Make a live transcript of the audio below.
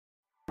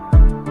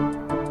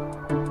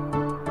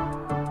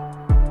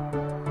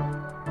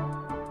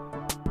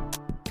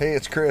Hey,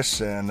 it's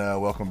Chris, and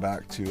welcome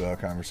back to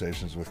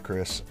Conversations with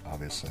Chris.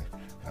 Obviously,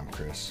 I'm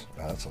Chris.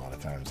 That's a lot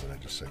of times that I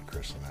just said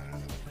Chris and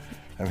that.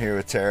 I'm here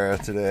with Tara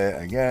today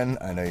again.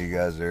 I know you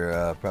guys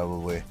are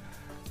probably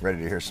ready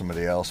to hear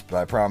somebody else, but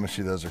I promise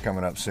you those are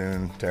coming up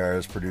soon.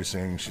 Tara's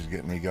producing. She's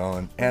getting me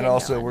going. And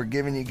also, we're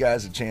giving you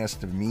guys a chance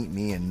to meet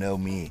me and know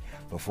me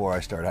before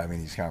I start having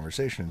these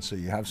conversations, so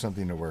you have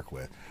something to work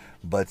with.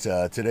 But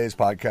today's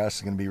podcast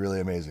is going to be really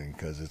amazing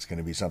because it's going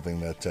to be something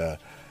that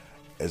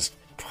is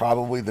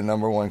probably the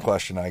number one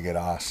question I get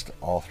asked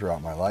all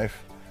throughout my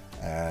life,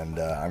 and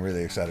I'm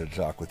really excited to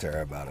talk with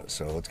Tara about it.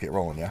 So let's get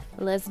rolling, yeah?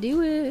 Let's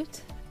do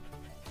it.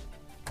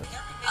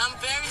 I'm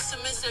very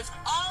submissive.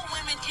 All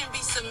women can be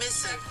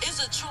submissive. It's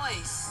a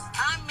choice.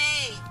 I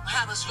may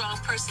have a strong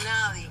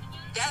personality.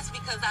 That's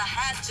because I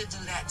had to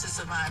do that to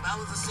survive. I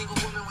was a single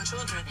woman with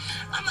children.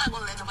 I'm not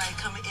going to let nobody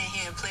come in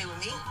here and play with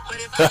me. But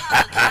if I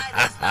have a guy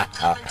that's not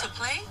coming to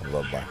play, I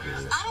love Black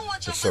people. I don't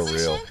want your It's so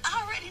position. real.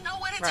 I already know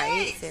what it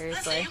Right, takes.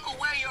 seriously. Listen, you can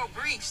wear your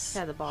briefs.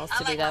 Have the balls I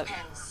to like do my that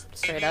pants.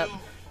 straight up.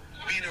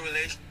 Be in a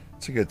relationship.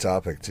 It's a good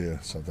topic, too.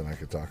 Something I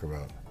could talk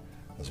about.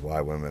 Is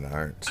why women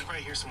aren't Whenever I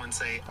hear someone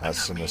say, as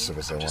submissive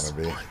as they want to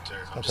be.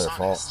 Not their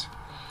fault.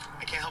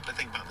 I can't help but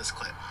think about this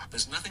clip.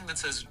 There's nothing that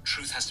says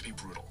truth has to be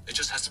brutal. It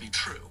just has to be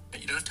true.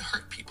 You don't have to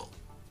hurt people.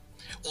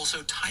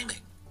 Also,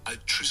 timing. A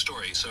true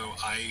story. So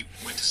I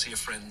went to see a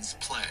friend's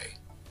play.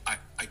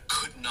 I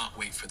could not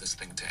wait for this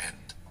thing to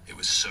end. It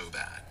was so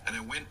bad. And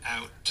I went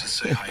out to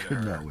say hi to Could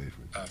her not wait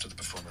for it. after the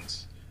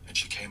performance. And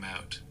she came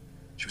out.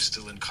 She was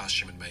still in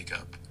costume and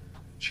makeup.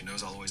 She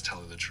knows I'll always tell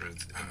her the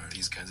truth and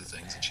these kinds of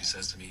things. And she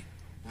says to me,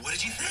 "What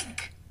did you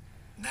think?"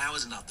 Now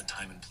is not the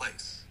time and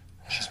place.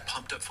 She's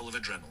pumped up full of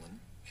adrenaline.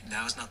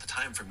 Now is not the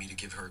time for me to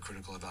give her a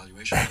critical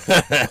evaluation of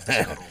this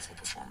god-awful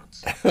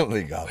performance.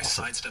 Holy God. I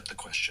sidestepped the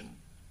question,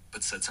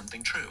 but said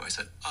something true. I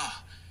said,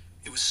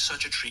 it was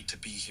such a treat to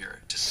be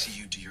here, to see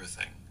you do your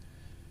thing.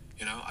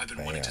 You know, I've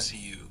been wanting to see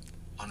you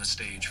on a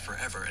stage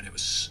forever, and it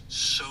was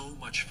so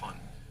much fun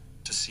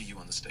to see you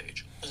on the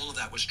stage. All of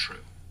that was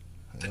true.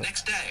 The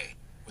next day,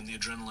 when the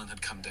adrenaline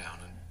had come down,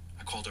 and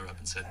I called her up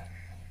and said,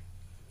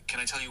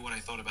 "Can I tell you what I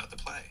thought about the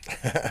play?"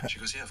 She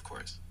goes, "Yeah, of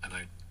course." And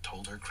I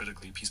told her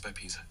critically, piece by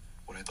piece,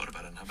 what I thought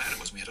about it and how bad it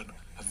was. We had a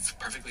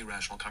perfectly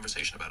rational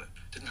conversation about it.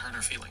 Didn't hurt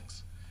her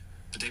feelings.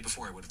 The day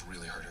before, I would have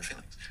really hurt her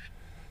feelings.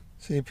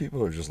 See,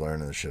 people are just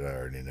learning the shit I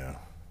already know.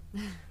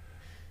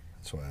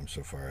 That's why I'm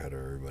so far ahead of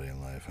everybody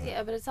in life. Huh?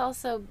 Yeah, but it's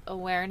also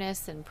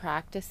awareness and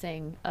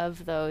practicing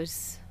of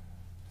those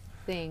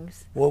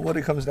things. Well, what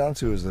it comes down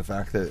to is the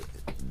fact that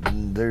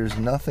there's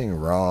nothing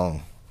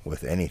wrong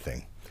with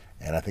anything.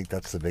 And I think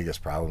that's the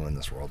biggest problem in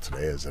this world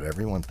today is that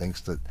everyone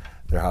thinks that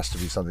there has to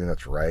be something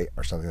that's right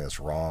or something that's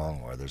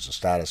wrong, or there's a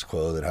status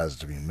quo that has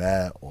to be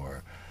met,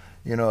 or,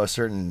 you know, a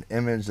certain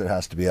image that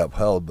has to be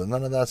upheld. But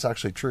none of that's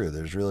actually true.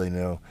 There's really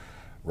no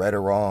right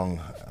or wrong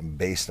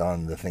based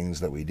on the things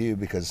that we do,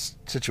 because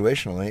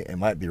situationally it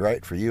might be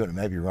right for you and it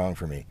might be wrong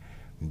for me.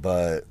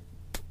 But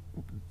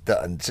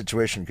the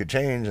situation could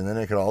change, and then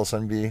it could all of a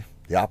sudden be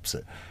the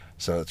opposite.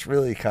 So it's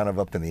really kind of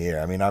up in the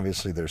air. I mean,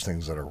 obviously there's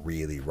things that are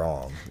really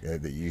wrong.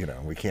 You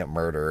know, we can't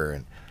murder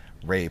and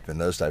rape and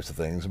those types of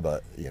things,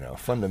 but, you know,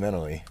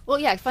 fundamentally. Well,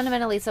 yeah,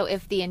 fundamentally, so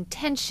if the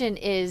intention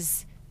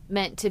is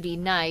meant to be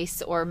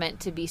nice or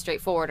meant to be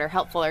straightforward or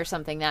helpful or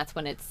something, that's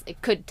when it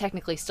could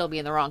technically still be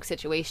in the wrong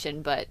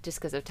situation, but just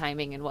because of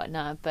timing and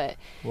whatnot. But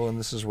well, and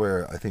this is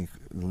where I think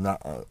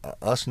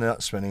us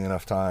not spending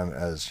enough time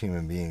as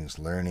human beings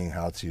learning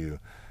how to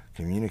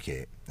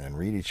communicate and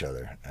read each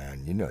other.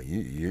 And you know,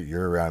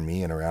 you're around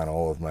me and around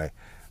all of my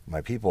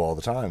people all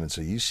the time, and so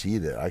you see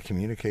that I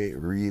communicate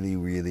really,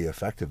 really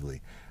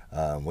effectively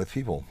with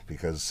people,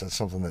 because that's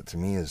something that to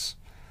me is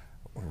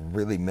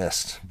really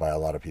missed by a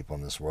lot of people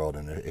in this world.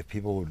 And if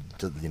people would,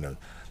 you know,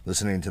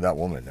 listening to that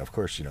woman, of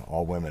course, you know,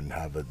 all women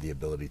have the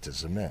ability to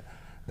submit.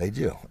 They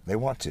do. They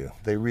want to.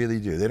 They really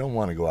do. They don't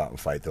want to go out and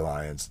fight the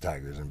lions,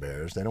 tigers, and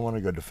bears. They don't want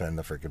to go defend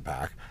the freaking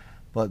pack.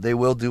 But they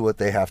will do what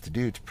they have to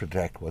do to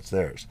protect what's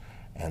theirs.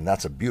 And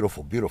that's a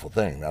beautiful, beautiful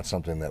thing. That's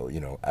something that,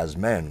 you know, as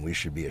men, we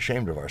should be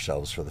ashamed of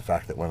ourselves for the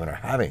fact that women are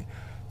having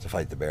to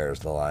fight the bears,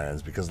 the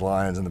lions, because the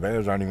lions and the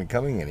bears aren't even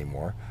coming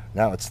anymore.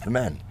 Now it's the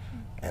men.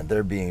 And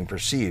they're being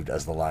perceived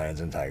as the lions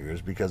and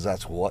tigers because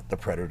that's what the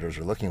predators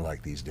are looking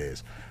like these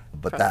days.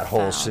 But that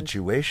whole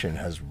situation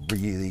has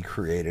really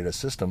created a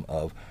system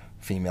of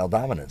female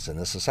dominance in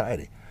this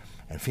society.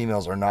 And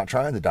females are not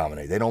trying to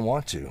dominate. They don't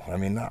want to. I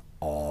mean, not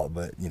all,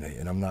 but, you know,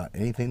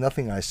 and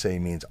nothing I say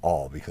means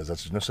all, because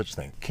there's no such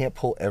thing. Can't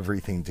pull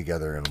everything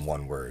together in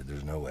one word.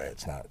 There's no way.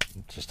 It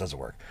just doesn't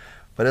work.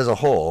 But as a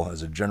whole,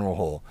 as a general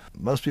whole,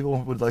 most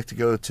people would like to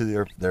go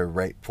to their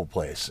rightful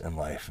place in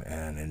life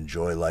and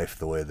enjoy life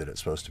the way that it's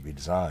supposed to be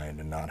designed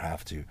and not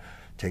have to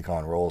take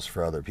on roles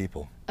for other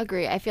people.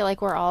 Agree. I feel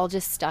like we're all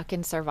just stuck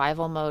in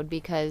survival mode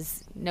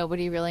because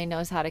nobody really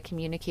knows how to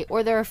communicate,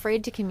 or they're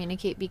afraid to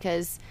communicate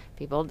because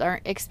people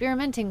aren't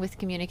experimenting with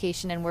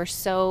communication, and we're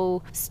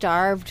so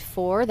starved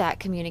for that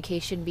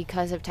communication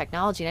because of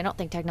technology. And I don't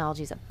think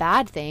technology is a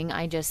bad thing.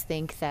 I just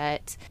think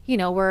that, you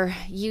know, we're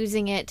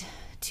using it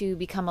to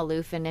become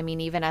aloof. And I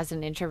mean, even as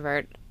an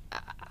introvert,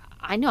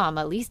 I know I'm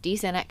at least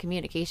decent at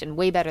communication,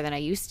 way better than I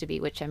used to be,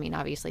 which I mean,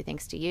 obviously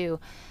thanks to you.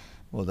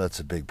 Well, that's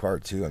a big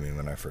part too. I mean,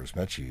 when I first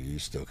met you, you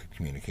still could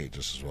communicate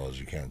just as well as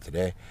you can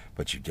today,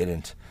 but you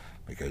didn't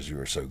because you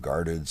were so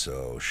guarded,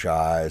 so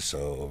shy,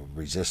 so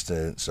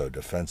resistant, so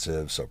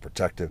defensive, so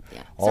protective.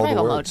 Yeah. All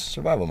the words,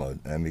 survival mode.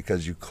 And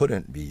because you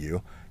couldn't be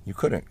you, you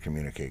couldn't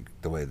communicate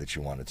the way that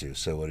you wanted to.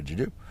 So what did you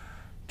do?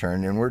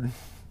 Turn inward,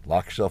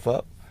 lock yourself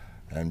up,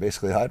 and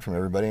basically hide from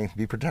everybody and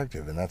be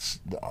protective. And that's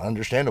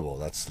understandable.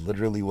 That's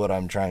literally what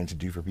I'm trying to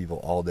do for people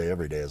all day,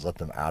 every day, is let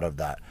them out of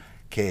that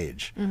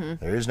cage.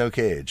 There is no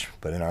cage,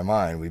 but in our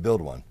mind, we build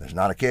one. There's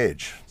not a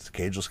cage. It's a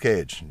cageless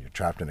cage, and you're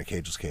trapped in a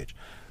cageless cage.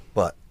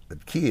 But the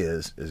key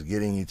is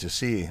getting you to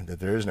see that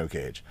there is no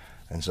cage.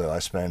 And so I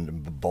spend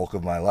the bulk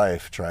of my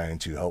life trying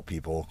to help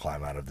people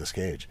climb out of this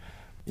cage.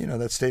 You know,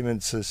 that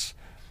statement says,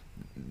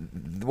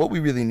 what we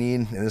really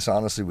need, and this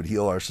honestly would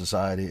heal our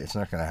society. It's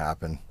not going to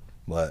happen,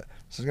 but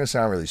this is going to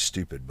sound really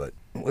stupid, but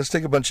let's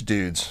take a bunch of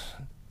dudes,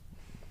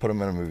 put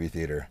them in a movie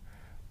theater,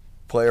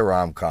 play a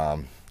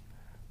rom-com,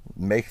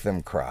 make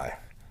them cry,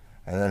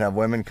 and then have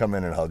women come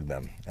in and hug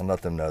them and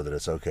let them know that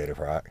it's okay to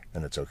cry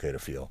and it's okay to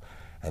feel.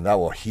 And that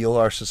will heal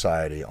our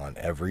society on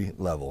every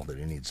level that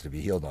it needs to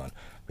be healed on,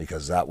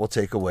 because that will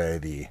take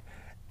away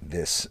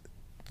this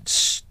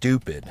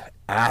stupid,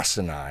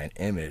 asinine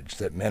image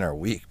that men are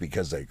weak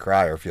because they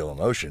cry or feel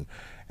emotion.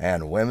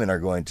 And women are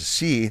going to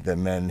see that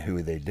men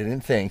who they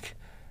didn't think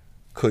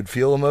could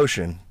feel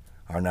emotion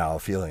are now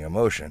feeling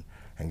emotion.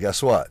 And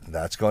guess what?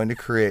 That's going to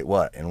create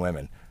what in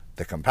women?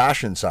 The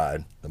compassion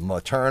side, the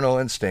maternal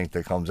instinct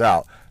that comes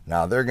out.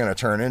 Now they're going to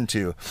turn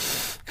into,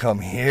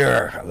 come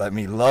here, let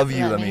me love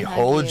you, let me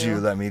hold you,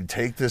 let me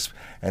take this.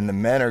 And the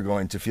men are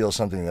going to feel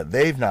something that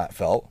they've not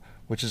felt,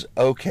 which is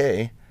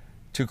okay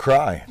to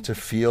cry, to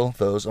feel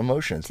those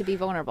emotions. To be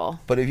vulnerable.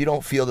 But if you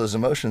don't feel those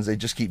emotions, they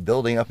just keep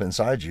building up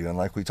inside you. And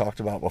like we talked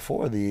about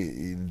before,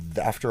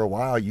 after a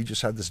while, you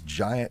just have this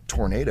giant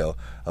tornado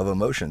of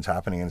emotions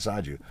happening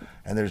inside you.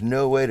 And there's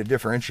no way to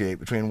differentiate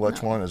between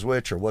which one is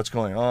which or what's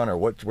going on or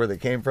where they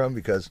came from,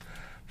 because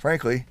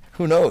frankly,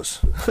 who knows?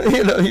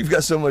 You know, you've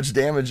got so much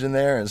damage in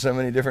there and so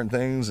many different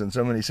things and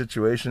so many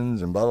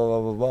situations and blah,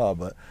 blah, blah, blah, blah.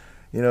 But,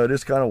 you know, it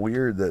is kind of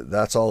weird that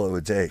that's all it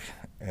would take.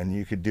 And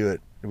you could do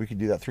it. We could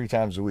do that 3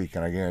 times a week,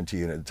 and I guarantee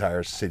you an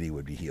entire city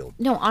would be healed.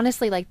 No,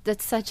 honestly, like,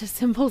 that's such a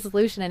simple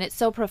solution, and it's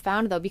so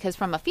profound, though, because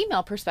from a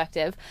female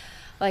perspective,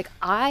 like,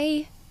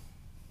 I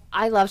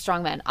love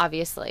strong men,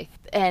 obviously,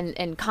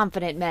 and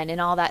confident men and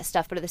all that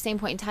stuff, but at the same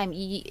point in time,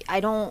 I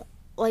don't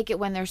like it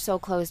when they're so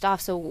closed off.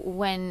 So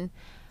when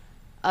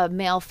a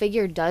male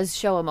figure does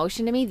show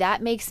emotion to me,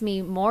 that makes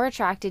me more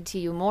attracted to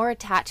you, more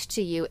attached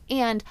to you,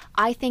 and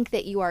I think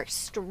that you are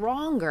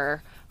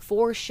stronger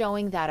for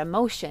showing that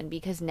emotion,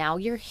 because now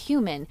you're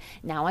human.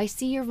 Now I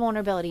see your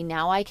vulnerability.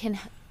 Now I can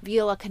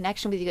feel a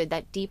connection with you,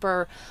 that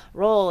deeper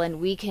role, and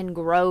we can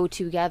grow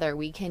together.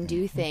 We can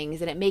do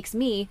things, and it makes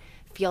me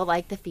feel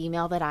like the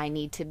female that I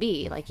need to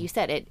be. Like you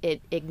said,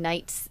 it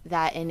ignites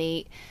that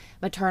innate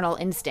maternal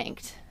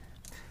instinct.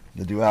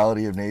 The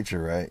duality of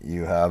nature, right?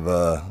 You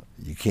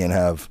can't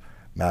have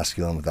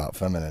masculine without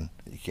feminine.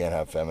 You can't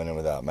have feminine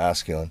without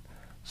masculine.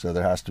 So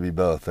there has to be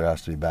both. There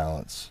has to be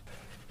balance.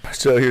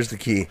 So here's the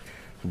key.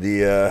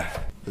 The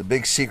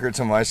big secret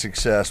to my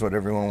success, what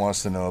everyone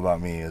wants to know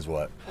about me, is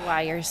what? Wow,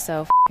 you're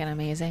so fucking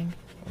amazing.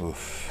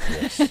 Oof,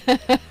 yes,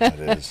 that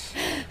is.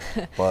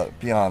 But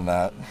beyond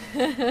that,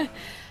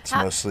 it's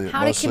how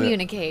to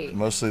communicate.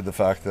 Mostly the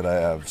fact that I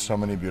have so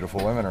many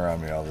beautiful women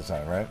around me all the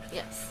time, right?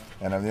 Yes.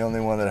 And I'm the only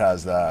one that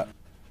has that.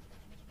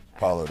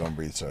 Paulo, don't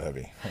breathe so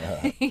heavy.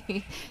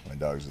 My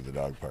dog's at the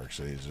dog park,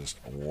 so he's just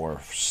wore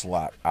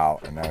flat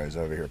out, and now he's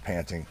over here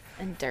panting.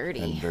 And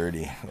dirty.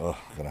 Oh,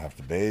 I'm going to have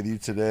to bathe you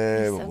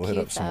today, but we'll hit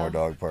up some more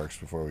dog parks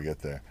before we get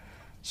there.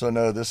 So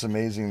no, this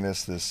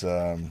amazingness,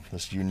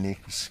 this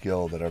unique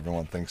skill that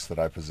everyone thinks that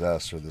I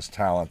possess, or this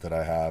talent that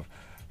I have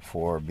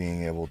for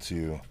being able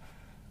to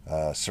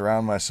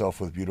surround myself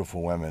with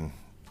beautiful women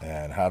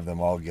and have them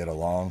all get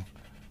along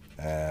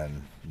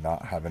and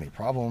not have any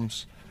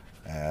problems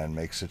and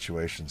make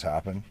situations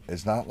happen.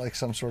 It's not like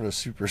some sort of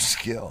super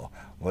skill.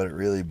 What it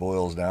really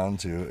boils down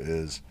to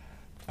is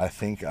I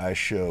think I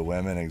show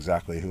women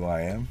exactly who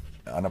I am,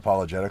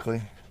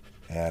 unapologetically,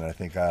 and I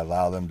think I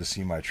allow them to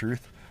see my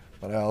truth,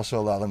 but I also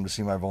allow them to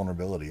see my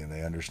vulnerability, and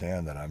they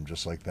understand that I'm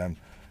just like them.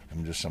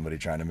 I'm just somebody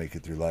trying to make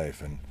it through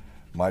life, and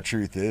my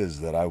truth is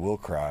that I will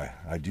cry.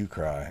 I do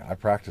cry. I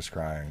practice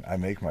crying. I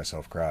make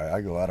myself cry. I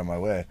go out of my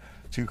way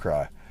to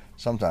cry,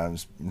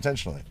 sometimes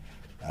intentionally.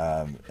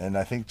 And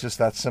I think just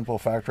that simple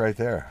fact right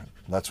there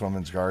lets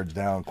women's guards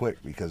down quick,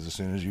 because as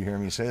soon as you hear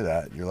me say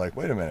that, you're like,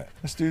 wait a minute,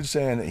 this dude's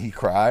saying that he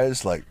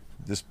cries? Like,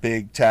 this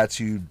big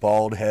tattooed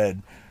bald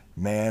head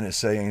man is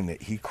saying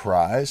that he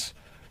cries?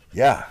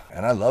 Yeah,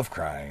 and I love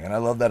crying, and I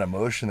love that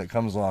emotion that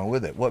comes along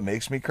with it. What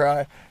makes me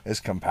cry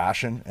is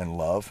compassion and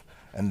love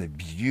and the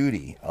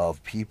beauty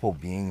of people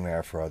being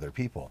there for other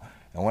people.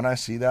 And when I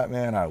see that,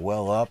 man, I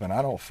well up, and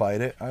I don't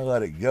fight it. I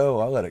let it go.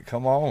 I let it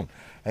come on.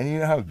 And you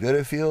know how good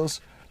it feels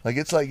Like,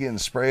 it's like getting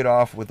sprayed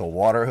off with a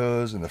water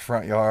hose in the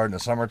front yard in the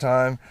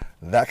summertime.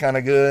 That kind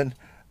of good.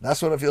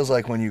 That's what it feels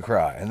like when you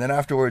cry. And then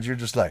afterwards, you're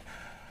just like...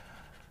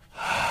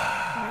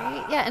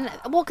 Right? Yeah, and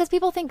well, because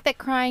people think that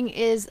crying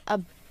is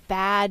a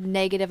bad,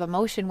 negative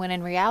emotion, when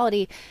in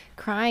reality,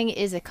 crying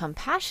is a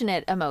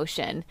compassionate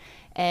emotion.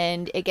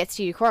 And it gets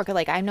to your core.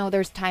 Like, I know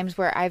there's times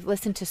where I've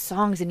listened to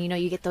songs and,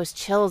 you get those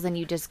chills and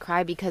you just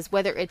cry, because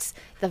whether it's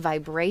the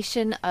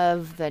vibration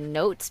of the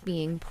notes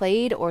being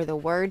played or the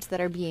words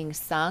that are being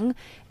sung,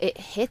 it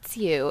hits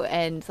you.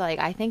 And like,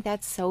 I think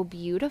that's so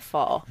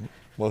beautiful.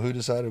 Well, who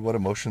decided what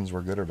emotions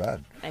were good or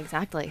bad?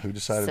 Exactly. Who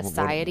decided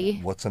society?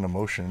 What's an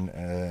emotion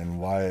and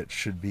why it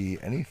should be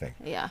anything?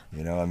 Yeah.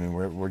 I mean,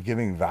 we're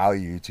giving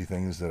value to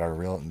things that are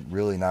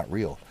really not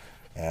real.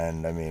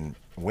 And I mean,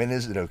 when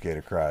is it okay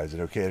to cry? Is it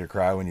okay to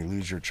cry when you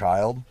lose your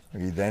child? Are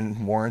you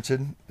then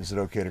warranted? Is it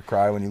okay to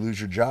cry when you lose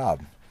your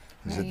job?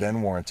 Is it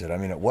then warranted? I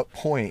mean, at what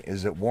point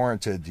is it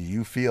warranted? Do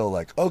you feel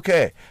like,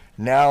 okay,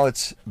 now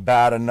it's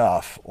bad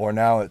enough, or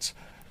now it's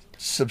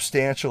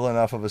substantial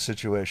enough of a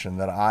situation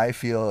that I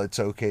feel it's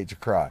okay to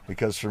cry?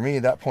 Because for me,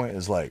 that point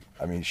is like,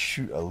 I mean,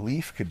 shoot, a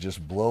leaf could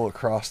just blow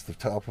across the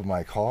top of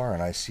my car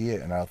and I see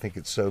it and I'll think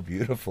it's so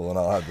beautiful and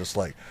I'll have this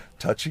like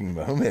touching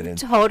moment. And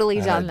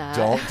totally done that.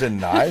 Don't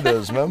deny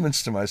those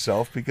moments to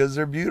myself, because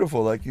they're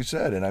beautiful, like you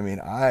said. And I mean,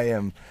 I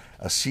am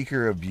a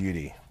seeker of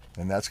beauty,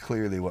 and that's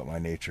clearly what my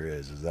nature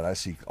is that I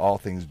seek all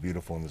things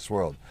beautiful in this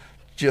world.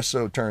 Just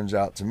so it turns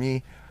out, to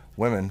me,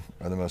 women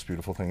are the most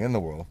beautiful thing in the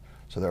world.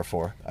 So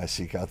therefore, I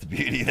seek out the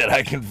beauty that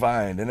I can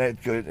find, and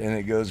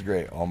it goes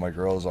great. All my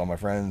girls, all my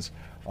friends,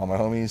 all my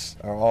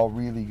homies are all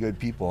really good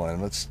people,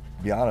 and let's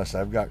be honest,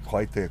 I've got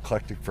quite the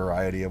eclectic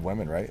variety of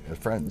women, right? As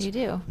friends. You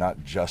do.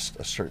 Not just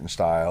a certain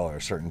style or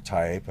a certain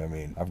type. I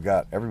mean, I've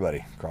got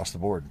everybody across the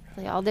board.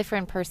 Like, all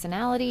different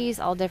personalities,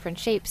 all different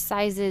shapes,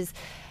 sizes,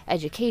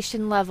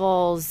 education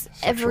levels,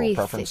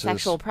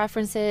 sexual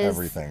preferences,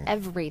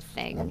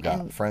 everything. I've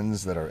got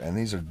friends that are, and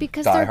these are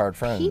because diehard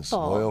friends,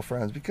 people. Loyal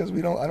friends, because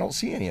I don't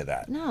see any of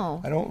that.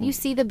 No, I don't. You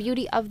see the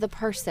beauty of the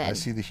person. I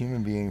see the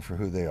human being for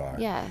who they are.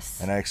 Yes.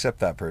 And I accept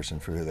that person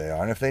for who they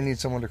are. And if they need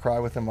someone to cry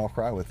with them, I'll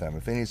cry with them.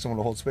 If they need someone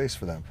to hold space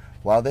for them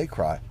while they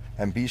cry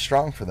and be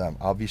strong for them,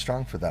 I'll be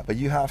strong for them. But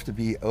you have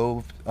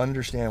to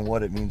understand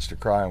what it means to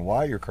cry and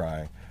why you're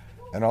crying,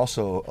 and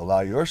also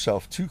allow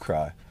yourself to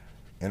cry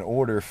in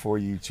order for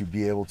you to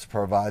be able to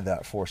provide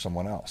that for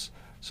someone else.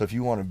 So if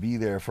you want to be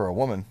there for a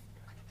woman,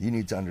 you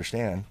need to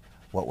understand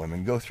what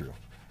women go through.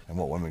 And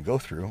what women go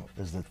through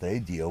is that they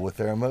deal with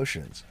their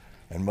emotions.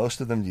 And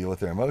most of them deal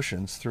with their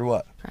emotions through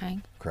what?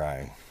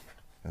 Crying.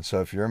 And so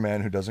if you're a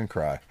man who doesn't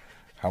cry,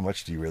 how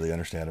much do you really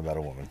understand about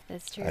a woman?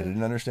 That's true. I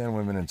didn't understand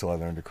women until I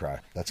learned to cry.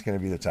 That's going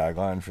to be the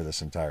tagline for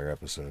this entire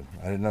episode.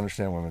 I didn't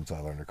understand women until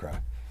I learned to cry.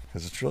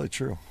 Because it's really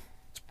true.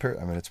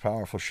 It's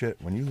powerful shit.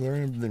 When you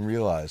learn and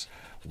realize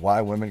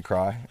why women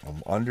cry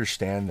and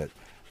understand that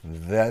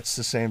that's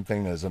the same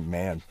thing as a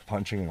man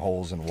punching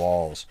holes in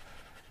walls,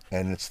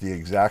 and it's the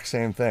exact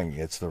same thing.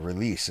 It's the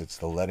release. It's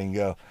the letting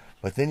go.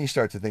 But then you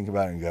start to think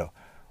about it and go,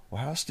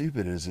 well, how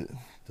stupid is it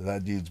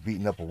that dude's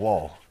beating up a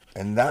wall?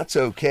 And that's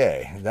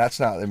okay. That's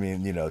not,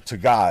 to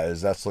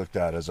guys, that's looked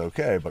at as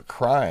okay, but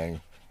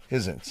crying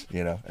isn't,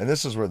 And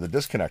this is where the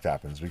disconnect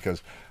happens,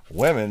 because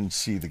women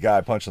see the guy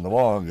punching the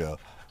wall and go,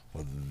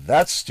 well,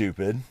 that's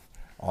stupid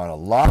on a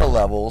lot of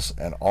levels,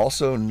 and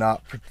also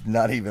not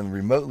even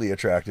remotely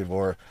attractive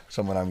or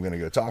someone I'm going to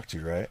go talk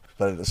to, right?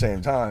 But at the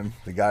same time,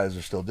 the guys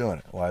are still doing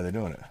it. Why are they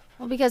doing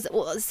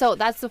it? So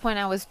that's the point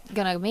I was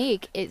going to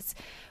make. It's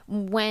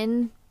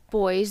when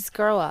boys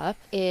grow up,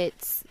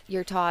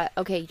 you're taught,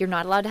 okay, you're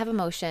not allowed to have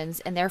emotions,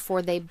 and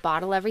therefore they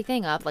bottle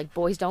everything up. Like,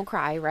 boys don't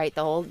cry, right?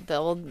 The old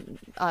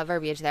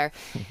verbiage there.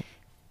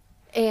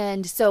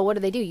 And so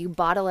what do? You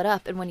bottle it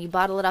up. And when you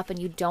bottle it up and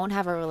you don't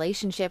have a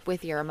relationship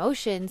with your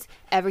emotions,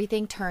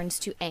 everything turns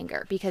to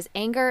anger, because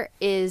anger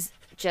is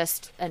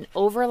just an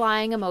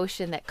overlying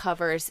emotion that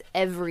covers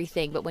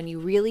everything. But when you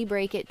really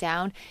break it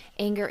down,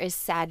 anger is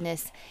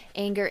sadness.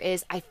 Anger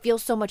is, I feel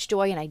so much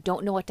joy and I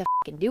don't know what to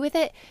fucking do with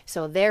it.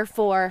 So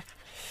therefore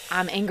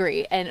I'm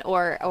angry, and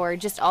or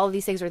just all of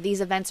these things, or these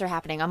events are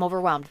happening, I'm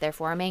overwhelmed,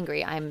 therefore I'm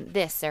angry. I'm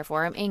this,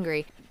 therefore I'm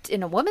angry.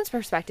 In a woman's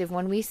perspective,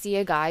 when we see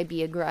a guy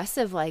be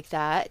aggressive like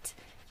that,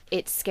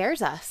 it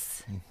scares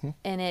us. Mm-hmm.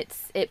 And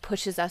it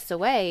pushes us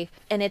away.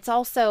 And it's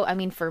also,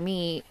 for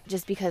me,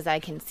 just because I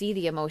can see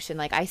the emotion,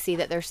 like I see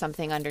that there's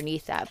something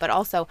underneath that. But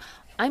also,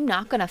 I'm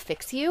not going to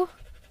fix you.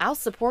 I'll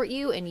support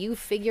you in you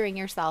figuring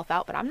yourself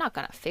out, but I'm not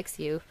going to fix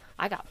you.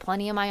 I got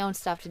plenty of my own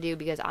stuff to do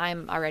because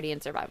I'm already in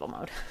survival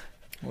mode.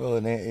 Well,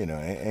 and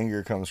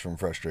anger comes from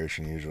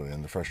frustration usually,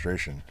 and the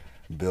frustration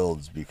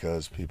builds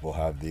because people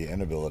have the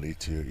inability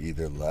to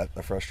either let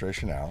the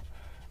frustration out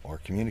or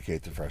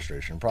communicate the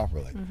frustration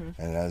properly.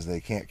 Mm-hmm. And as they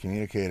can't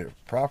communicate it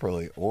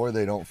properly, or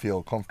they don't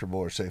feel comfortable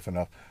or safe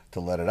enough to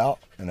let it out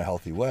in a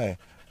healthy way,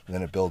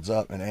 then it builds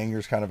up. And anger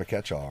is kind of a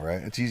catch-all,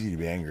 right? It's easy to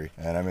be angry,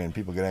 and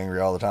people get angry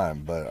all the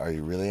time, but are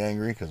you really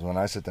angry? Because when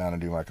I sit down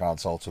and do my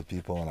consults with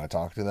people and I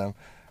talk to them,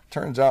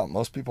 Turns out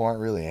most people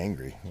aren't really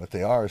angry. What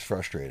they are is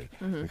frustrated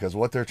because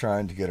what they're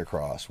trying to get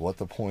across, what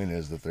the point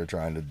is that they're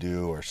trying to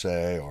do or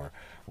say or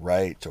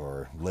write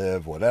or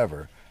live,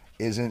 whatever,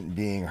 isn't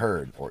being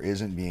heard or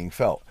isn't being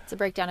felt. It's a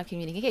breakdown of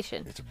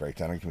communication. It's a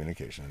breakdown of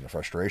communication. And the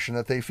frustration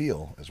that they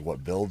feel is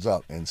what builds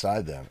up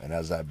inside them. And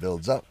as that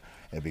builds up,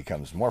 it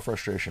becomes more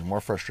frustration, more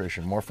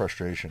frustration, more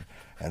frustration.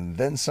 And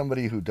then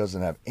somebody who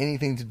doesn't have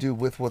anything to do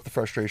with what the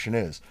frustration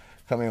is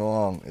coming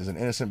along is an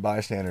innocent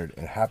bystander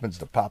and happens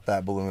to pop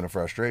that balloon of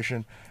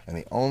frustration. And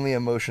the only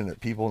emotion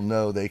that people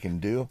know they can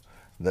do,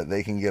 that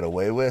they can get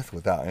away with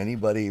without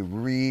anybody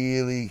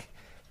really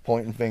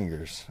pointing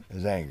fingers,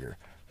 is anger.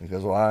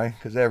 Because why?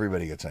 Because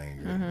everybody gets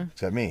angry,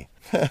 except me,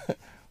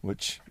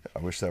 which I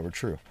wish that were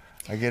true.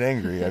 I get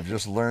angry. I've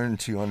just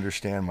learned to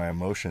understand my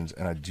emotions,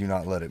 and I do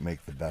not let it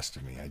make the best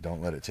of me. I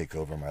don't let it take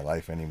over my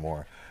life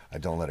anymore. I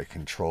don't let it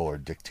control or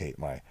dictate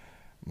my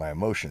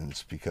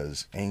emotions,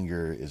 because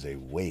anger is a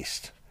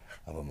waste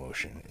of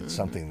emotion. It's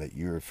something that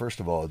you're, first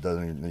of all,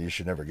 you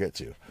should never get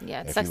to.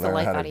 Yeah, it if sucks you the learn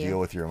life how out to of deal you.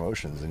 with your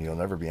emotions, then you'll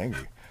never be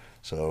angry.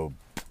 So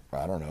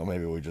I don't know,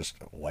 maybe we just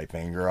wipe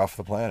anger off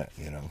the planet,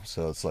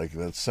 So it's like,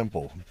 that's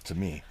simple to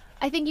me.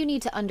 I think you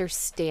need to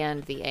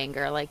understand the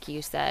anger, like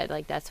you said,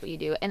 like that's what you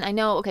do. And I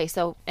know, okay,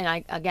 so,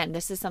 and again,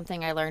 this is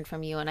something I learned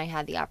from you, and I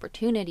had the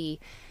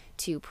opportunity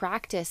to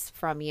practice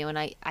from you. And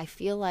I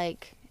feel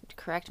like,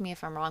 correct me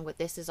if I'm wrong, but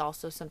this is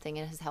also something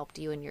that has helped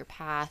you in your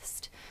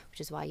past,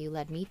 which is why you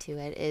led me to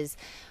it, is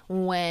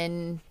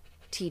when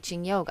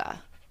teaching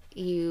yoga.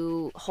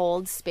 You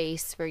hold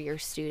space for your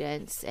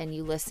students and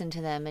you listen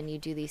to them and you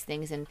do these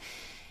things, and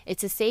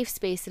it's a safe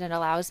space, and it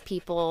allows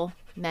people,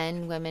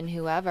 men, women,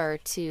 whoever,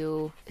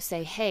 to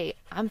say, hey,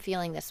 I'm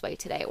feeling this way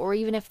today. Or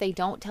even if they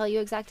don't tell you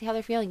exactly how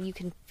they're feeling, you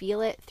can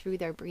feel it through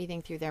their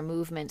breathing, through their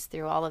movements,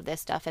 through all of this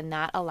stuff. And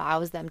that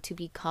allows them to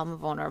become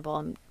vulnerable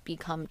and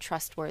become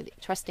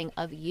trusting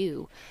of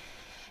you.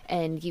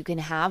 And you can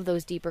have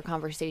those deeper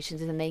conversations,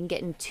 and then they can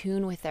get in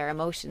tune with their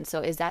emotions. So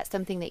is that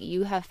something that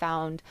you have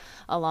found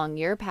along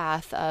your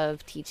path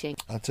of teaching?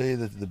 I'll tell you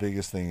that the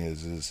biggest thing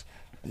is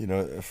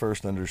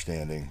first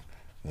understanding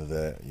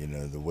that,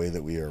 the way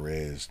that we are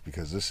raised,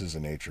 because this is a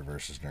nature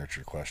versus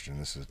nurture question.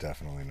 This is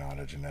definitely not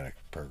a genetic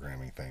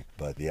programming thing,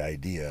 but the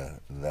idea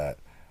that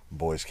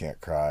boys can't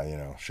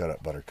cry, shut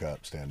up,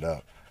 buttercup, stand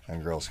up,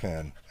 and girls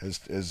can,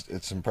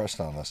 it's impressed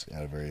on us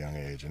at a very young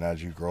age. And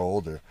as you grow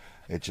older,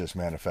 it just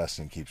manifests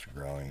and keeps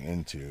growing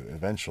into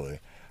eventually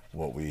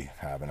what we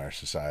have in our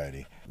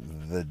society.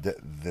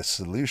 The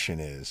solution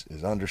is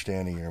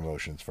understanding your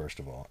emotions, first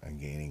of all, and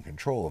gaining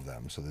control of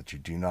them, so that you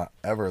do not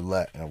ever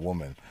let a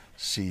woman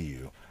see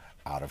you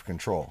out of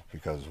control.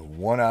 Because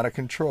one out of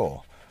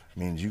control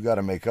means you got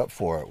to make up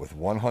for it with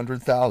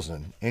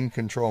 100,000 in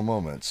control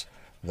moments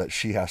that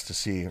she has to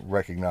see,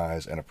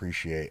 recognize, and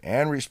appreciate,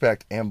 and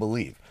respect, and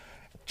believe,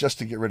 just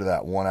to get rid of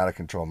that one out of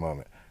control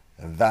moment.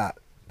 And that,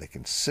 the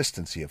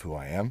consistency of who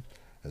I am,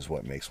 is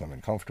what makes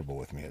women comfortable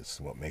with me. It's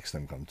what makes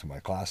them come to my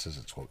classes.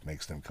 It's what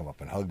makes them come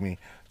up and hug me.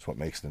 It's what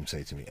makes them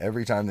say to me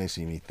every time they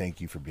see me, thank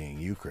you for being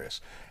you,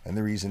 Chris. And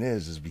the reason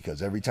is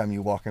because every time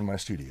you walk in my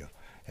studio,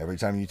 every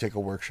time you take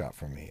a workshop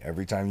from me,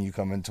 every time you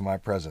come into my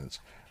presence,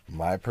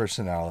 my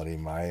personality,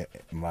 my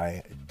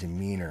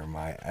demeanor,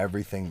 my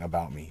everything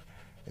about me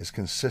is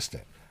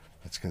consistent.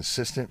 It's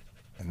consistent,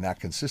 and that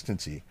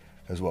consistency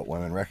is what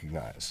women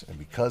recognize. And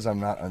because I'm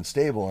not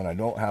unstable and I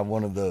don't have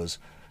one of those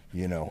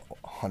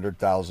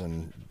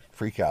 100,000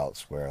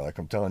 freakouts where, like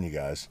I'm telling you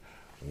guys,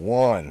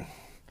 one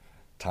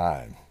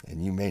time,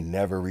 and you may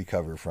never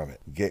recover from it.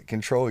 Get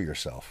control of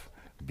yourself.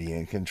 Be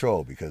in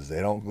control, because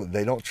they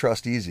don't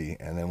trust easy,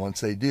 and then once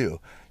they do,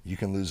 you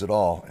can lose it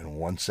all in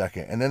 1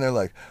 second. And then they're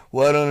like,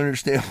 well, I don't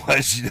understand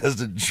why she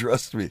doesn't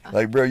trust me.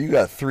 Like, bro, you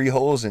got 3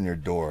 holes in your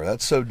door.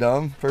 That's so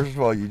dumb. First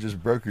of all, you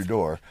just broke your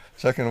door.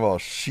 Second of all,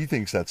 she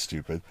thinks that's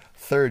stupid.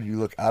 Third, you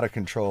look out of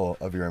control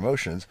of your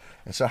emotions.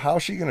 And so how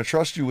is she going to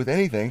trust you with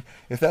anything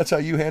if that's how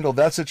you handled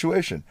that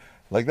situation?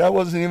 Like, that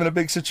wasn't even a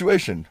big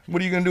situation.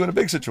 What are you going to do in a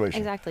big situation?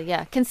 Exactly,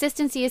 yeah.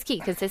 Consistency is key.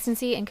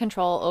 Consistency and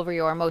control over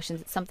your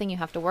emotions. It's something you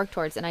have to work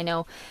towards. And I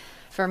know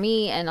for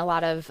me and a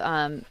lot of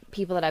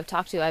people that I've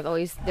talked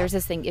to, there's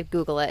this thing,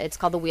 Google it, it's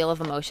called the Wheel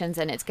of Emotions,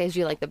 and it gives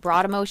you like the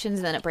broad emotions,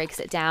 and then it breaks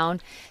it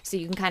down so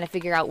you can kind of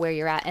figure out where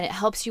you're at, and it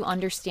helps you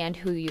understand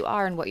who you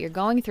are and what you're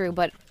going through.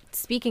 But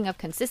speaking of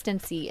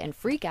consistency and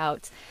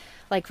freakouts,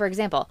 like, for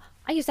example,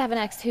 I used to have an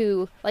ex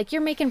who, like,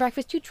 you're making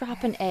breakfast, you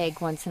drop an egg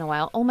once in a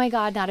while. Oh my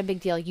God, not a big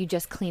deal. You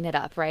just clean it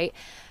up, right?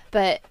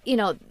 But,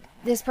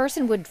 this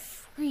person would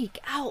freak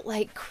out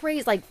like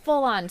crazy, like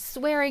full on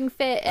swearing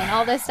fit and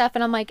all this stuff.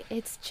 And I'm like,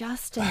 it's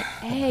just an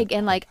egg.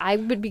 And like, I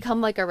would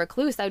become like a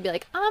recluse. I would be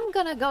like, I'm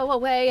going to go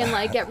away and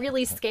like get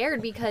really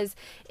scared, because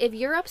if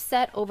you're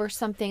upset over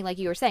something, like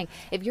you were saying,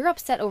 if you're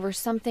upset over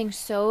something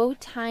so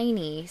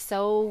tiny,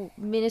 so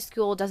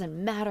minuscule,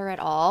 doesn't matter at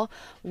all,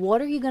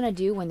 what are you going to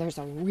do when there's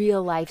a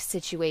real life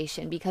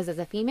situation? Because as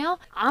a female,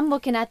 I'm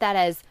looking at that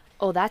as,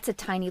 oh, that's a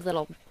tiny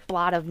little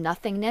blot of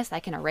nothingness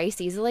I can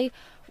erase easily.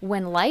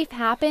 When life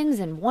happens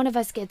and one of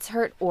us gets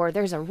hurt or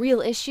there's a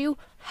real issue,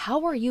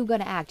 how are you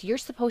going to act? You're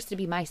supposed to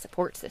be my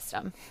support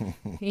system,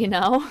 you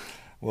know?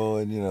 Well,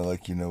 and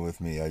like with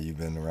me, you've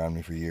been around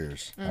me for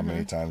years. How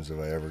many times have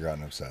I ever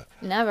gotten upset?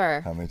 Never.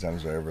 How many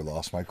times have I ever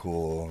lost my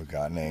cool,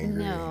 gotten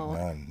angry? No.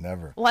 None,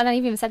 never. Well, and I've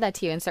even said that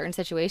to you in certain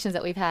situations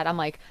that we've had. I'm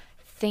like,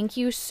 thank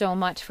you so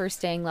much for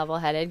staying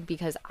level-headed,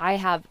 because I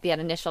have that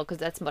initial, because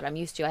that's what I'm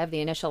used to. I have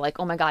the initial, like,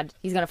 oh my God,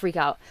 he's going to freak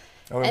out.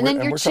 Oh, and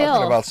then you're we're chill.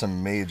 talking about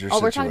some major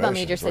situations. We're talking about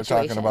major situations.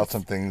 We're talking about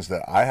some things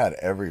that I had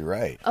every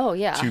right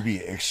to be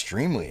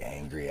extremely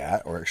angry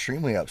at or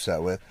extremely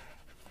upset with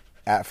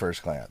at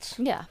first glance.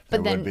 Yeah,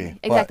 but then,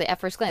 exactly,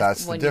 at first glance.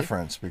 That's the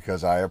difference,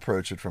 because I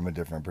approach it from a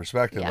different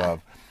perspective Yeah.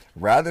 of,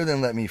 rather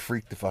than let me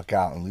freak the fuck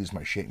out and lose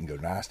my shit and go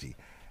nasty,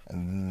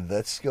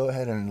 let's go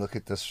ahead and look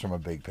at this from a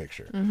big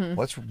picture.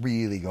 What's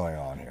really going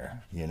on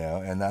here,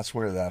 And that's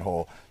where that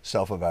whole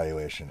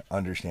self-evaluation,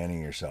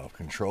 understanding yourself,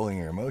 controlling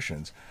your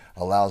emotions,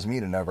 allows me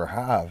to never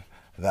have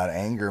that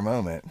anger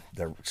moment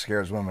that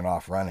scares women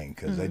off running,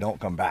 because they don't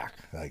come back.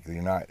 Like,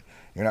 you're not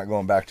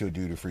going back to a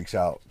dude who freaks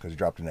out because he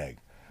dropped an egg.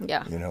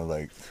 Yeah.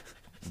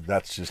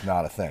 That's just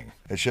not a thing.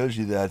 It shows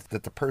you that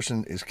the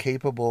person is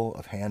capable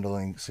of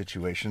handling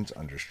situations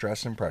under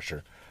stress and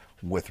pressure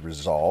with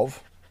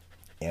resolve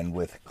and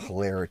with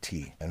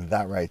clarity. And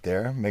that right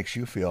there makes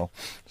you feel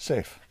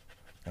safe.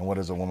 And what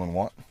does a woman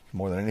want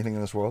more than anything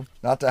in this world?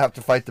 Not to have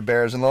to fight the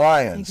bears and the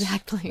lions.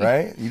 Exactly.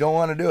 Right? You don't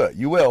want to do it.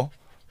 You will,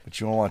 but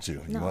you don't want to.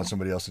 You No. want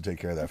somebody else to take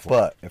care of that for you.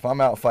 But if I'm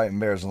out fighting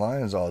bears and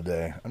lions all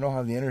day, I don't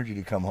have the energy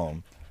to come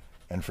home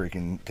and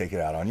freaking take it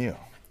out on you.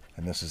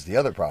 And this is the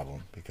other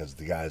problem, because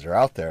the guys are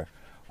out there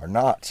are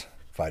not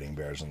fighting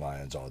bears and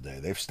lions all day.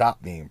 They've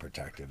stopped being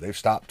protective. They've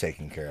stopped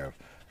taking care of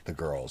the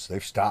girls.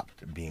 They've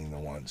stopped being the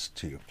ones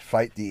to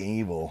fight the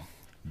evil,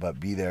 but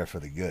be there for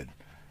the good.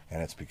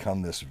 And it's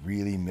become this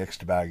really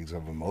mixed bags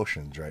of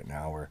emotions right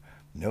now, where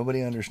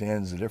nobody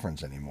understands the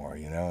difference anymore,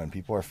 and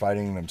people are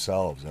fighting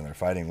themselves, and they're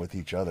fighting with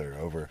each other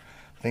over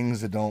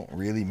things that don't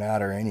really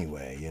matter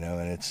anyway,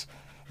 and it's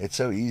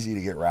so easy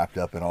to get wrapped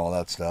up in all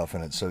that stuff,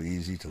 and it's so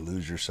easy to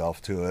lose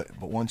yourself to it.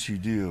 But once you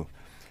do,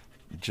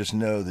 just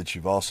know that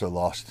you've also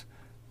lost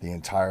the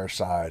entire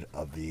side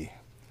of the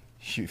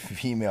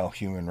female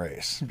human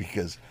race,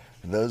 because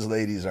those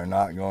ladies are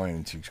not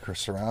going to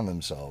surround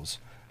themselves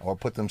or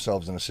put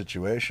themselves in a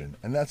situation.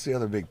 And that's the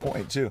other big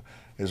point too,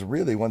 is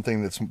really one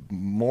thing that's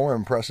more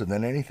impressive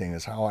than anything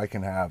is how I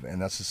can have,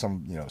 and that's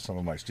some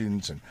of my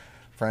students and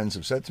friends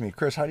have said to me,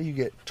 Chris, how do you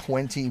get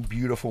 20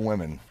 beautiful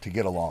women to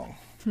get along?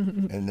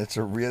 And it's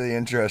a really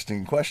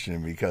interesting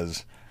question,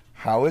 because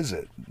how is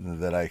it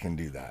that I can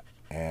do that?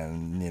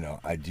 And,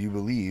 I do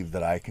believe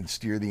that I can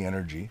steer the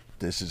energy.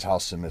 This is how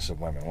submissive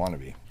women want to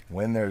be.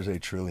 When there's a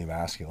truly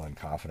masculine,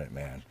 confident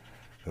man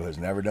who has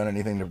never done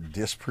anything to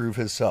disprove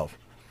himself,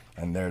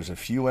 and there's a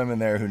few women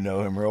there who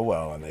know him real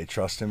well, and they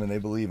trust him and they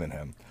believe in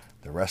him,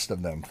 the rest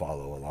of them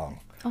follow along.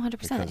 100%.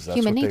 Because that's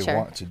Human what nature. they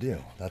want to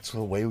do. That's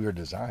the way we were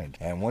designed.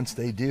 And once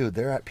they do,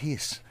 they're at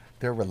peace.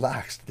 They're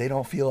relaxed. They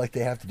don't feel like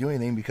they have to do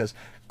anything, because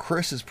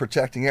Chris is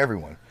protecting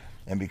everyone.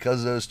 And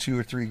because those 2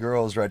 or 3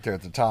 girls right there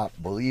at the top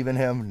believe in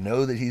him,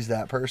 know that he's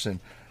that person,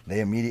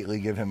 they immediately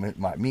give him,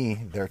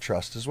 their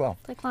trust as well.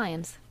 It's like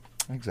lions.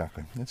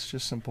 Exactly. It's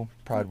just simple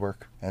pride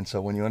work. And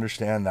so when you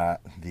understand that,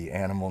 the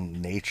animal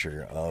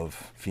nature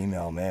of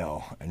female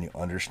male, and you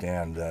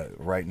understand that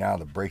right now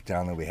the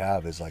breakdown that we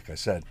have is, like I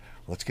said,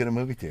 let's get a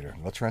movie theater.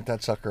 Let's rent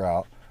that sucker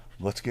out.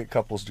 Let's get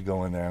couples to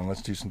go in there and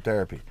let's do some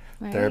therapy.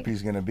 Right. Therapy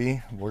is going to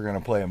be, we're going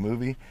to play a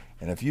movie.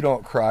 And if you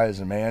don't cry as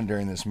a man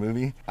during this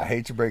movie, I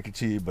hate to break it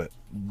to you, but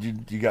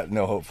you got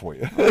no hope for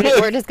you.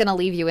 We're just going to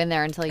leave you in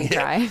there until you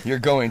cry. You're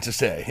going to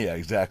say, yeah,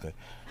 exactly.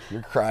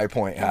 Your cry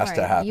point has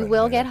to happen. You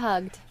will get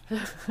hugged.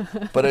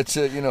 But it's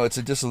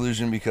a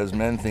disillusion, because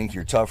men think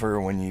you're tougher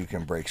when you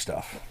can break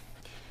stuff.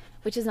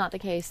 Which is not the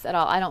case at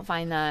all. I don't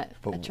find that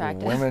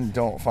attractive. Women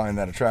don't find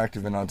that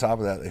attractive, and on top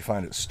of that, they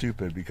find it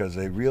stupid, because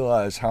they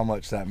realize how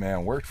much that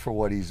man worked for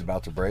what he's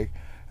about to break,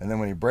 and then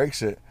when he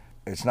breaks it,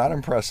 it's not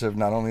impressive.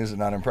 Not only is it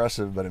not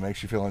impressive, but it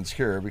makes you feel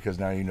insecure, because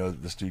now you know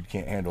that this dude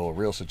can't handle a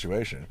real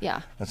situation.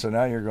 Yeah. And so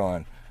now you're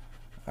going,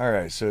 all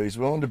right, so he's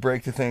willing to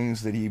break the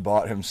things that he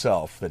bought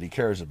himself, that he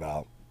cares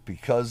about,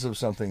 because of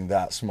something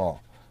that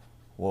small.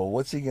 Well,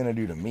 what's he going to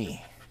do to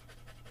me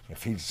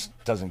if he just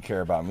doesn't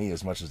care about me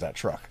as much as that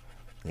truck?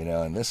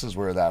 And this is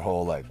where that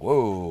whole, like,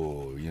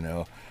 whoa,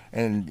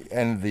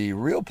 and the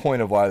real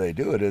point of why they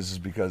do it is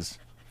because,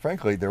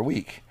 frankly, they're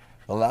weak.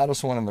 The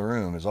loudest one in the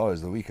room is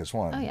always the weakest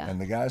one. Oh, yeah.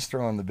 And the guys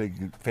throwing the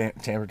big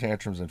temper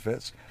tantrums and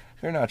fits,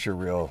 they're not your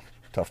real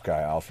tough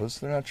guy alphas.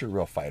 They're not your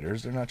real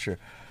fighters. They're not your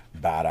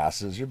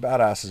badasses. Your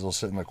badasses will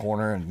sit in the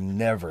corner and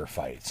never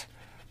fight,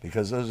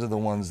 because those are the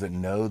ones that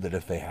know that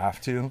if they have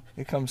to,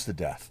 it comes to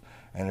death.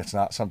 And it's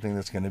not something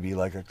that's going to be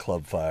like a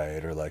club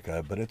fight or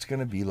but it's going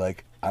to be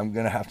like, if I'm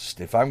going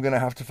to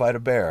have to fight a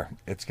bear,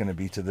 it's going to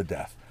be to the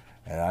death.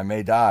 And I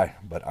may die,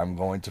 but I'm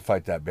going to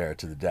fight that bear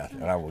to the death,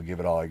 and I will give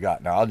it all I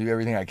got. Now, I'll do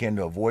everything I can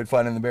to avoid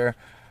fighting the bear,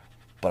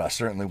 but I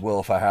certainly will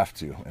if I have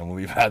to. And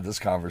we've had this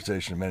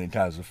conversation many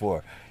times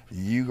before.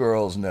 You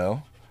girls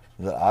know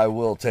that I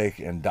will take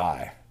and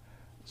die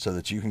so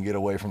that you can get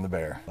away from the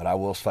bear. But I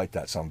will fight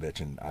that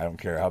sumbitch, and I don't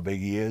care how big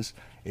he is.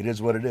 It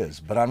is what it is.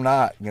 But I'm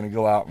not going to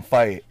go out and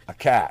fight a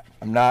cat.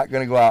 I'm not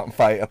going to go out and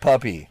fight a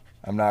puppy.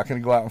 I'm not going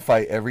to go out and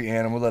fight every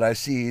animal that I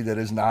see that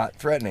is not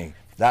threatening.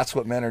 That's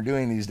what men are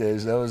doing these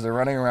days, though, is they're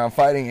running around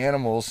fighting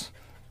animals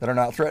that are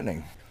not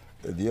threatening.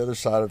 The other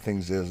side of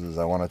things is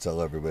I want to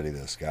tell everybody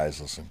this.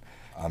 Guys, listen,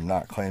 I'm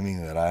not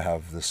claiming that I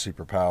have this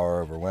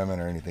superpower over women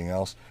or anything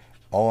else.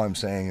 All I'm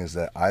saying is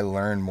that I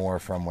learn more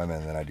from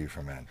women than I do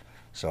from men.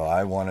 So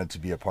I wanted to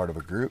be a part of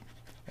a group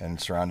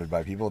and surrounded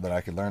by people that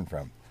I could learn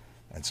from.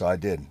 And so I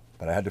did.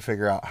 But I had to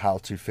figure out how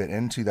to fit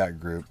into that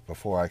group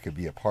before I could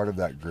be a part of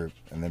that group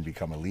and then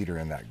become a leader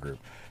in that group.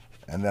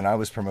 And then I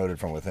was promoted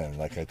from within,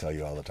 like I tell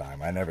you all the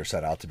time. I never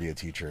set out to be a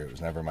teacher. It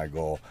was never my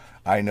goal.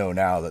 I know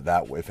now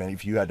that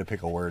if you had to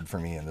pick a word for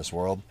me in this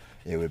world,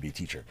 it would be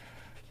teacher.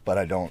 But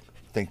I don't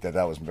think that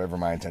was ever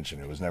my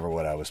intention. It was never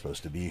what I was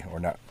supposed to be, or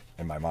not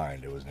in my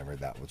mind. It was never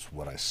that was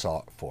what I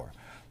sought for.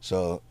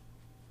 So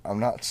I'm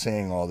not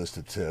saying all this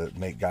to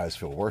make guys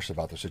feel worse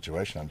about the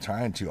situation. I'm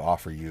trying to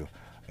offer you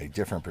a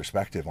different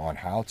perspective on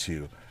how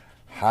to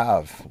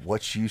have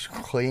what you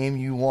claim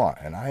you want.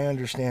 And I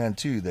understand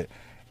too that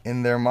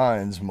in their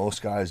minds,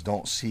 most guys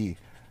don't see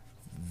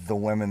the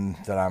women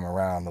that I'm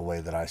around the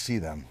way that I see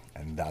them.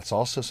 And that's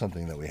also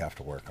something that we have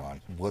to work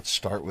on. Let's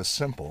start with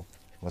simple.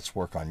 Let's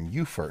work on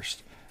you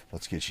first.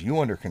 Let's get you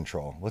under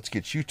control. Let's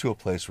get you to a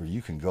place where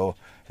you can go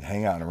and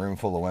hang out in a room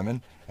full of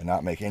women and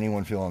not make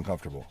anyone feel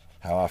uncomfortable.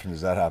 How often does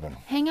that happen?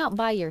 Hang out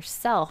by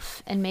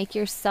yourself and make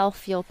yourself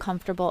feel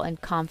comfortable and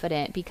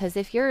confident, because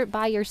if you're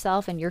by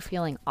yourself and you're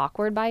feeling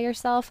awkward by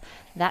yourself,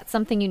 that's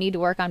something you need to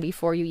work on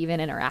before you even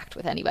interact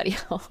with anybody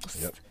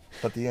else. Yep.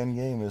 But the end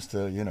game is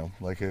to,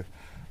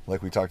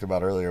 like we talked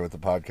about earlier with the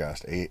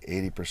podcast,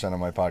 80% of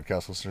my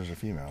podcast listeners are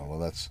female. Well,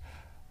 that's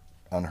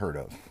unheard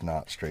of.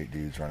 Not straight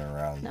dudes running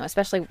around. No,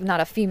 especially not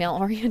a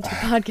female-oriented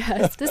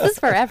podcast. This is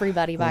for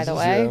everybody, by the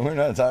way. We're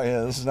not talking.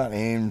 This is not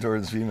aimed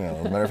towards female.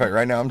 As a matter of fact,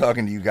 right now I'm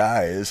talking to you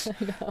guys.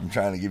 I'm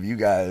trying to give you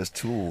guys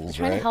tools.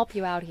 I'm trying to help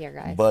you out here,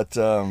 guys. But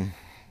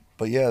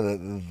yeah,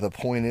 the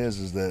point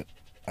is that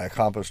I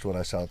accomplished what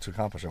I set out to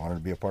accomplish. I wanted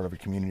to be a part of a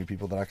community of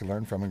people that I could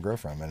learn from and grow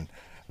from, and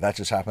that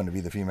just happened to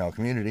be the female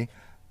community.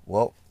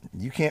 Well,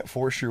 you can't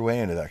force your way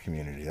into that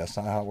community. That's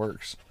not how it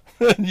works.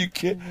 You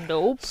can't.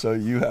 Nope. So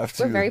you have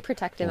to. We're very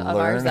protective of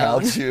our zone. Learn how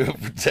to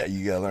protect.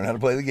 You got to learn how to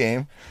play the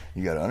game.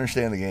 You got to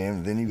understand the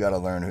game. Then you got to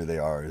learn who they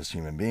are as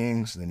human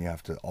beings. Then you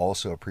have to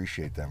also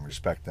appreciate them,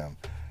 respect them,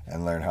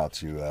 and learn how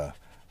to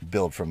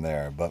build from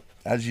there. But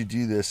as you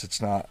do this,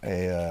 it's not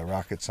a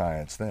rocket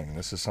science thing.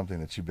 This is something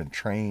that you've been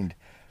trained.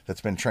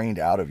 That's been trained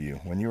out of you.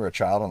 When you were a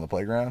child on the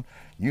playground,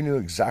 you knew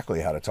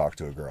exactly how to talk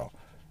to a girl.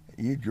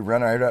 You'd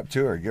run right up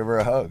to her, give her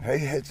a hug. Hey,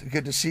 it's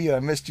good to see you.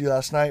 I missed you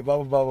last night, blah,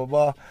 blah, blah, blah,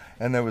 blah.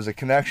 And there was a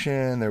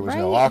connection. There was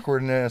no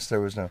awkwardness.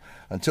 There was no,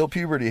 until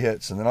puberty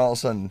hits. And then all of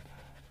a sudden,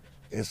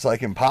 it's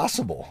like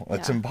impossible. Yeah.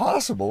 It's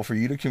impossible for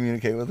you to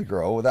communicate with a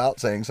girl without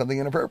saying something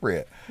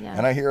inappropriate. Yeah.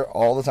 And I hear it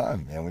all the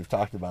time. And we've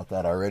talked about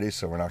that already,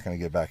 so we're not going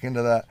to get back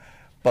into that.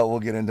 But we'll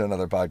get into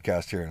another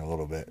podcast here in a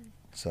little bit.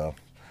 So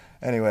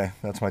anyway,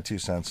 that's my 2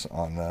 cents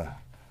on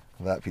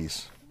that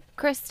piece.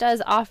 Chris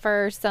does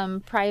offer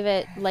some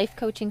private life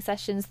coaching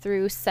sessions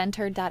through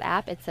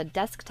Centered.app. It's a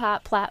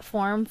desktop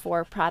platform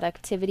for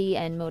productivity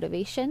and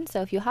motivation.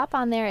 So if you hop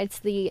on there,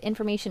 the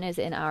information is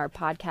in our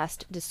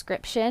podcast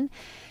description.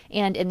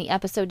 And in the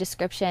episode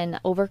description,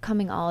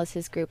 Overcoming All is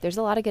his group. There's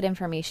a lot of good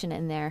information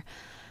in there.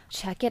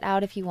 Check it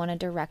out if you want to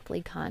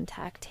directly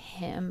contact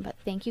him. But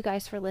thank you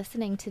guys for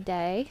listening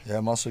today. Yeah,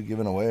 I'm also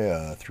giving away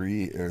a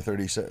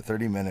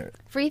 30-minute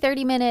free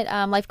 30-minute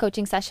life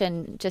coaching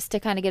session just to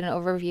kind of get an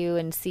overview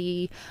and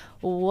see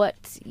what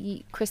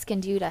Chris can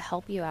do to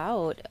help you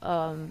out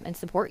and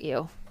support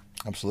you.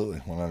 Absolutely,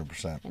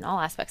 100%. In all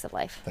aspects of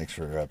life. Thanks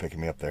for picking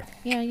me up there.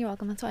 Yeah, you're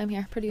welcome. That's why I'm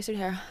here. Producer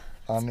Tara.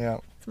 On the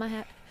out. It's my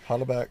hat.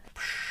 Holla back.